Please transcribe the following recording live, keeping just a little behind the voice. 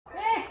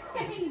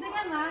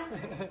干嘛？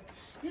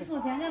你数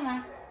钱干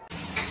嘛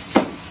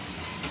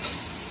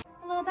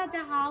 ？Hello， 大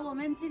家好，我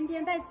们今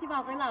天带七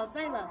宝回老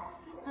寨了。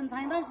很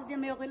长一段时间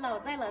没有回老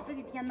寨了，这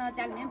几天呢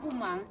家里面不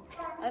忙，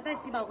带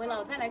七宝回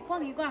老寨来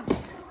逛一逛，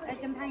来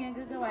跟汤圆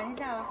哥哥玩一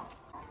下哦。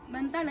我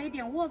们带了一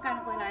点沃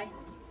柑回来，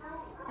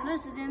前段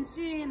时间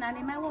去哪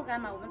里卖沃柑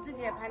嘛，我们自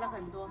己也拍了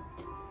很多。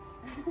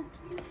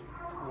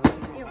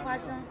还有花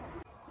生，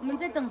我们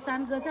在等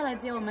三哥下来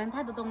接我们，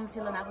太多东西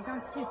了拿不上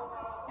去。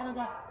看到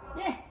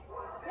这，耶，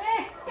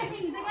哎，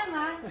你在干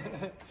嘛？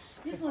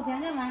你数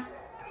钱干嘛？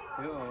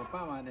给我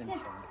爸妈点钱。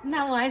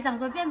那我还想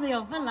说见子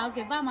有份，然后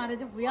给爸妈的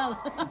就不要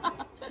了。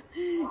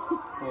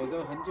我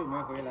都很久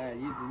没回来，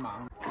一直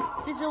忙。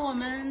其实我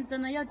们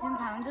真的要经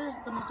常，就是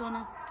怎么说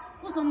呢？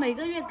不说每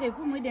个月给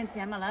父母一点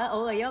钱嘛，然后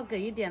偶尔要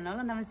给一点，然后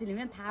让他们心里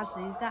面踏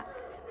实一下。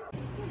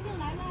舅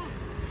来了，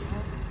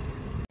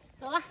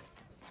走了，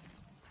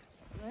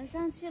我们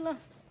上去了。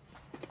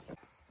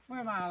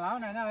喂嘛，老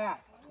奶奶呀！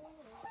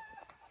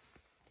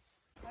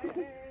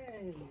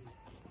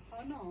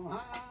好浓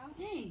啊！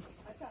哎，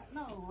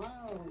浓啊！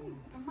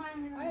妈呀！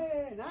哎，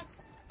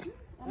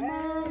那，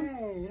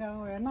让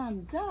我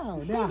难找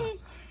的，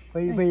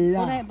肥肥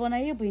的。本来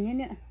又肥呢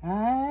呢。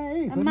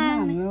哎，很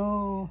慢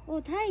喽。哦，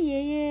太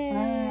爷爷。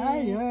哎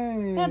呦。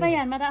拜拜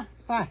眼嘛的。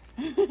拜。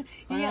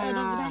爷爷耳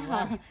朵不太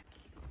好。妹。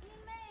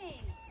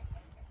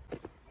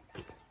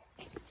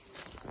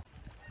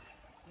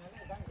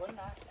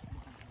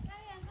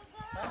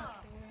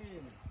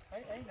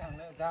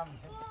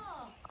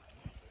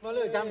我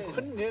乐咱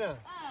困你了。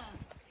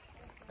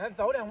来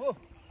走两步。哇，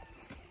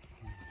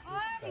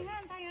你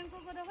看汤圆哥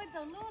哥都会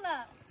走路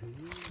了。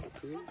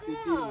哥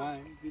哥。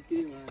来，亲弟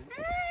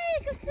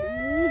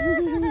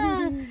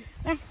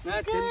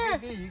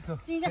弟一口，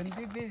亲一下，亲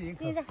弟弟一口，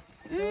亲一下。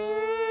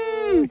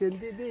亲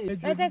弟弟，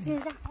来再亲一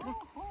下，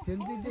亲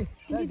弟弟，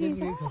再亲一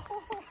口。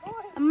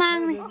妈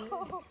咪，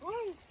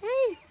哎，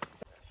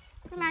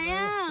快来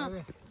呀！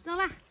走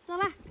啦，走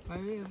啦。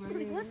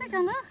我在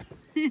讲呢。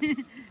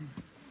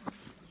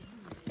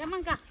要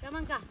慢搞，要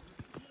慢搞。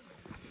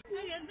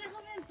汤圆在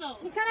后面走，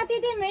你看到弟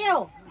弟没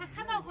有？他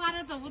看到花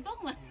的走不动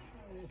了。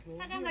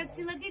他刚才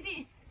亲了弟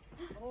弟。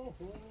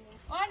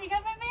哇，你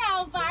看妹妹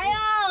好白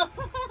哦！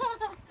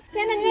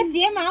天哪，你的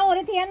睫毛，我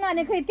的天哪，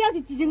你可以吊起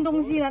几斤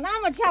东西了，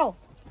那么翘，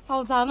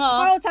好长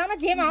哦，好长的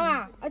睫毛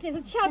啊，而且是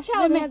翘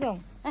翘的那种。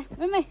哎，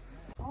妹妹，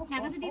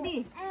哪个是弟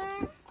弟？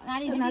哪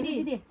里哪的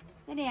弟弟？弟弟？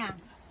这里呀？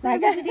哪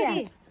个是弟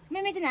弟？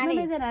妹妹在哪里？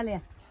妹妹在哪里？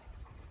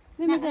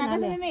妹妹在哪里？哪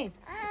个是妹妹？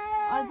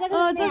哦，这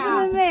哦，这是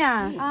妹妹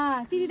啊！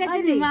啊，弟弟在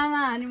这里。你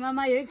妈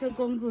妈有一颗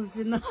公主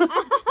心呢。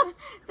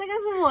这个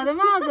是我的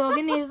帽子，我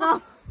跟你说，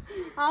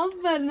好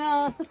粉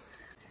哦！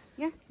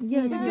你看，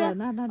有那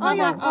哦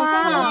有哦，送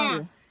花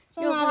呀，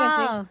送花给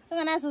谁？有送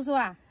给那叔叔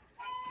啊？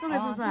送给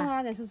叔叔啊！送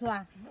花给叔叔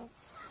啊！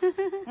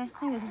来，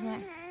送给叔叔。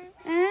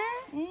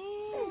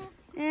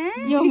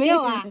有没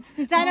有啊？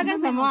你摘了干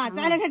什么啊？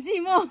摘了个寂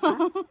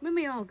寞。妹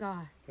妹有好高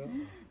啊！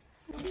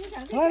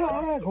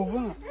来，口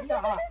风。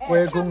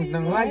外公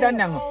能来咱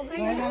两个。妹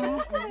妹能红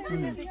吗？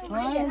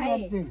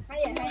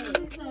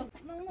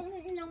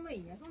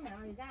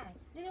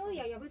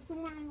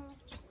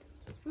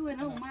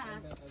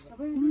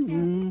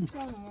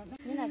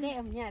你哪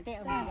带？你哪带？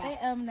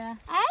带呢？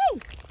哎，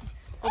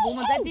我伯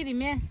母在地里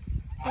面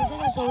捡这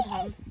个沟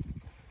塘，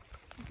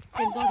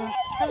捡沟塘。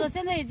他说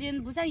现在已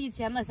经不像以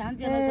前了，想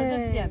捡的时候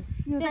就捡。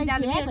现在家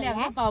里面有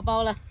2个宝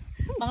宝了，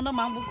忙都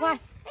忙不快。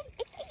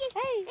哎，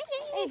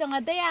同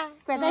我哋啊，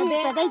怪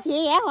得姐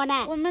也好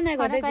呢。我们那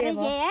怪得姐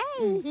不？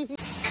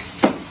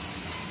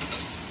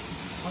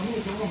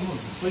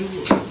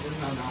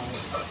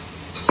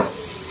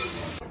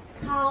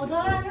好多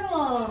腊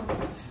肉，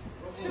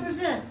是不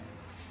是？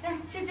哎，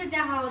舅舅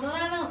家好多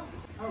腊肉。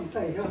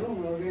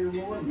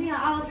你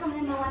好，上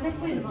面的玩的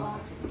贵吗？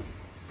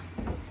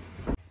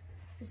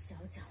这小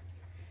脚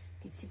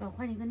给七宝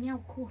换一个尿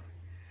裤，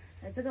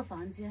这个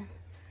房间，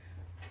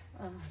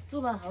住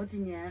了好几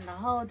年，然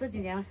后这几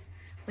年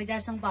回家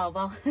生宝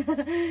宝，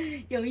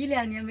有1、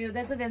2年没有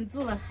在这边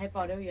住了，还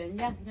保留原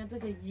样。你看这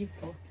些衣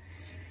服，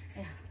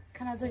哎呀，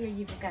看到这些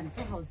衣服感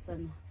触好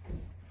深哦。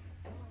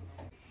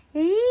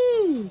哎，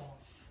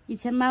以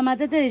前妈妈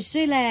在这里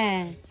睡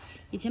嘞，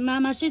以前妈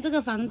妈睡这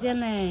个房间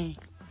嘞。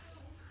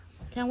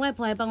看外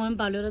婆还帮我们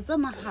保留的这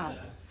么好，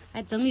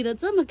还整理的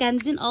这么干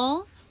净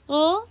哦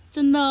哦，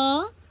真的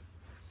哦。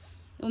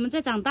我们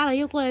再长大了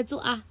又过来住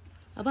啊，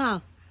好不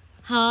好？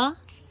好，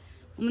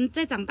我们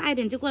再长大一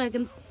点就过来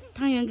跟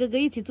汤圆哥哥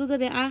一起住这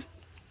边啊，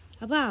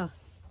好不好？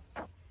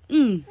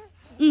你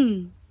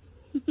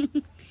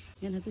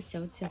看他这小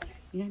脚，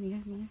你看，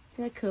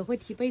现在可会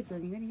踢被子了。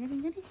你看，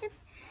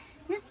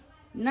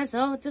你那时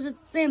候就是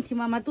这样踢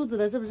妈妈肚子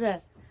的，是不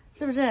是？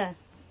是不是？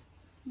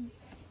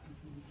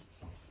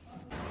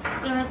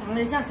刚才尝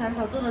了一下三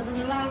嫂做的这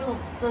个腊肉，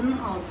真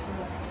好吃。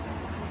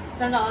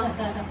三嫂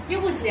又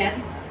不咸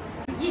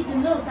，1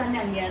斤肉3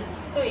两盐，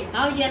对，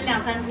然后腌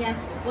2、3天。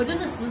我就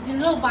是10斤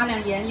肉8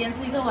两盐腌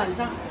制1个晚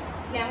上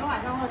2个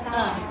晚上或者3个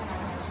晚上。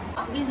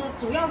我跟你说，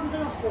主要是这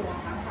个火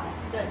常好。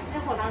对，那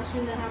火糖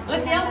熏的它。而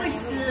且要会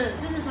吃，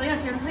就是说要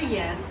先退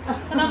盐，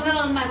很多朋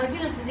友买回去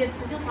就直接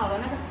吃就炒了，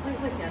那个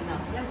会咸的，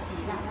要洗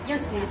一下，要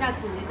洗一下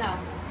煮一下。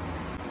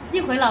一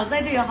回老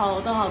寨就有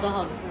好多好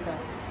吃的，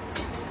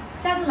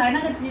下次来那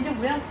个鸡就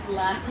不要死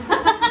了。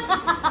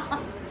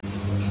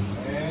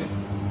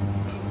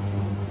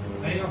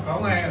哎，要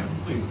高哎，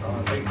最高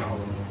最高。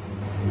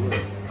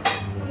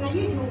那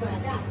一丢过来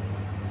的。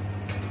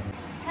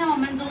看我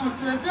们中午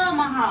吃的这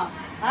么好，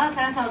然后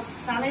三嫂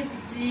杀了一只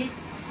鸡，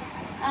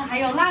啊，还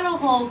有腊肉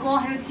火锅，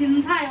还有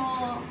青菜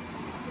哦，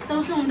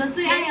都是我们的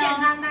最爱哦。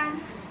简单单，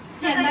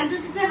简单就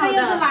是最好的。这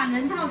个又是懒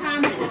人套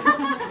餐。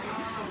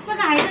这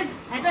个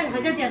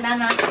还叫简单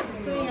吗？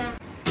对呀。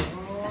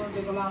哦，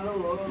这个腊肉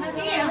哦。那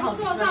个也好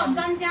吃。做少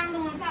沾姜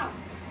东少。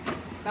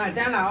来，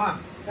沾了啊！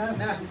来，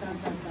来，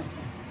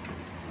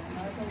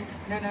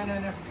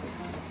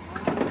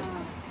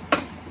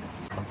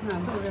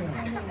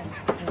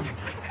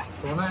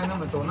多奶那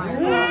么多奶。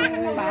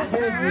把车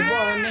举报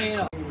了没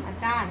了？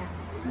大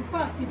举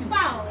报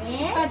哎。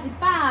举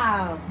报。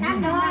干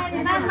了，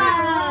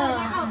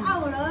傲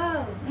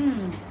了。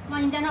嗯。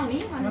欢迎在那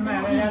里，欢迎在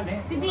那里。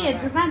弟弟也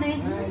吃饭呢。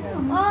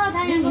哦，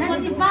汤圆哥哥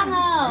吃饭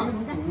了。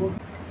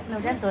老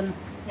在蹲。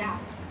呀。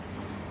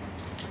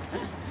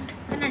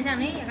看上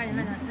你，看上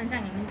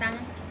你们单。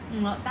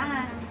当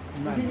然。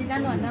我现在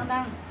干软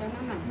当。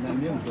那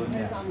没有蹲的。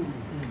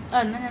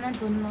那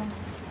蹲咯。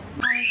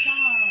哎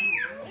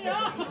呦！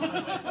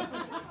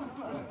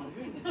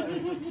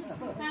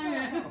汤圆。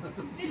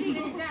弟弟给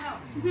你下了。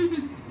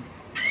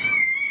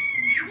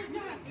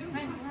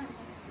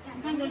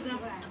看哥哥。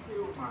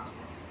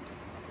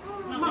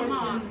那好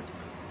啊。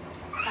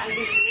打一个。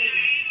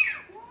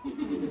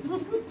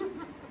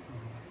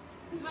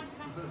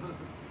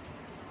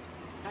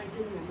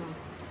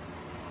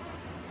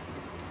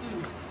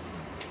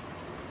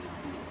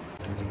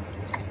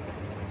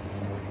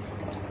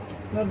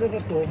那这个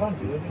多放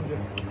几个进去。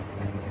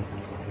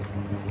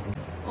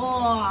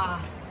哇！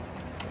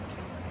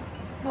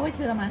他会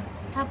吃的吗？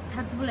他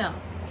吃不了。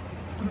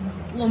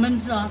我们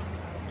吃哦，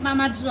妈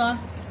妈吃哦。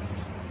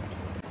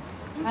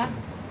啊？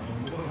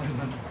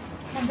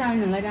看上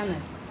面来这样的。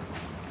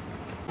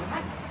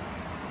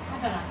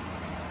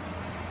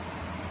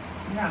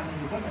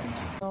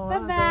拜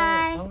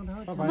拜，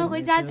我们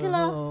回家去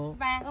喽。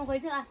拜拜，我回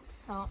去了。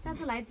好，下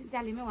次来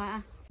家里面玩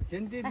啊。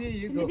亲弟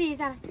弟一亲口。弟弟一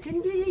下来。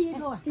亲弟弟一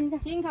口，亲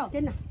一口，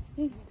真的。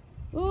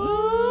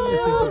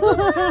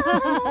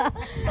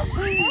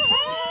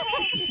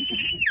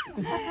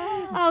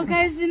好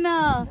开心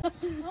哦！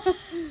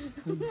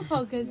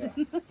好开心。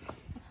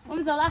我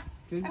们走了。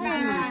亲弟弟。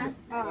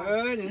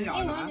人咬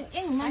了。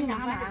我们拿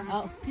嘛，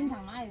好，经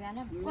常拿一个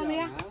那。过来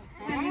呀！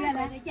来，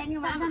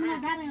上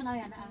面看到有老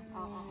远的啊。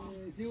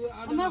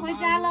我们回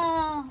家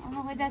了，我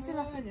们回家去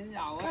了。走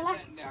了，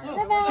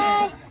拜拜，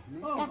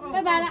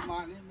拜拜了，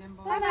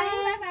拜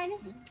拜。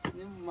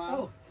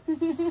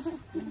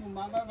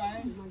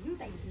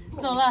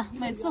走了，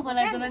每次回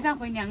来真的像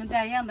回娘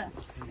家一样的，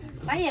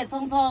来也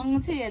匆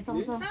匆，去也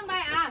匆匆。上班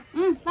啊！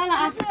拜了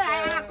啊！是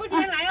来啊，过几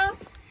天来哦。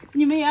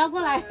你们也要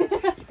过来，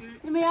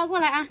你们也要过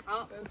来啊！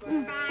好，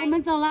我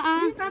们走了啊！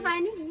拜拜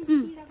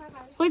你。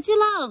回去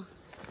喽，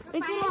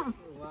回去了。